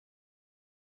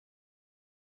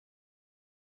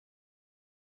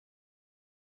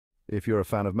If you're a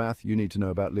fan of math, you need to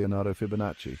know about Leonardo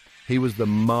Fibonacci. He was the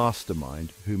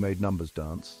mastermind who made numbers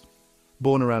dance.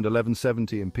 Born around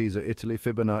 1170 in Pisa, Italy,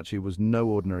 Fibonacci was no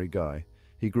ordinary guy.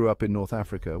 He grew up in North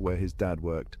Africa, where his dad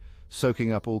worked,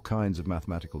 soaking up all kinds of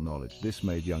mathematical knowledge. This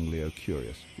made young Leo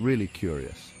curious, really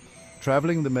curious.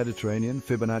 Traveling the Mediterranean,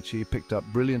 Fibonacci picked up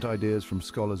brilliant ideas from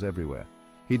scholars everywhere.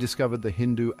 He discovered the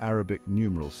Hindu-Arabic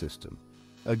numeral system,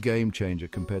 a game-changer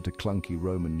compared to clunky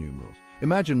Roman numerals.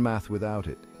 Imagine math without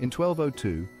it. In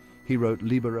 1202, he wrote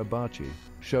Liber Abaci,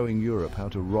 showing Europe how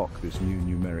to rock this new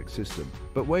numeric system.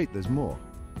 But wait, there's more.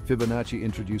 Fibonacci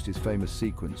introduced his famous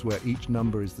sequence, where each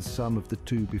number is the sum of the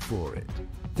two before it.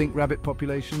 Think rabbit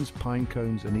populations, pine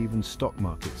cones, and even stock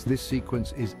markets. This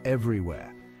sequence is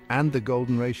everywhere. And the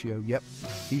golden ratio, yep,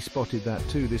 he spotted that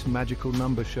too. This magical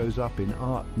number shows up in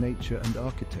art, nature, and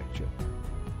architecture.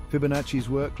 Fibonacci's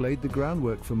work laid the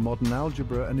groundwork for modern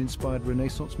algebra and inspired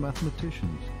Renaissance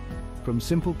mathematicians. From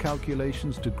simple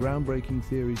calculations to groundbreaking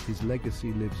theories, his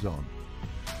legacy lives on.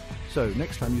 So,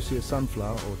 next time you see a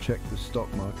sunflower or check the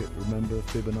stock market, remember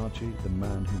Fibonacci, the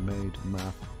man who made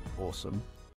math awesome.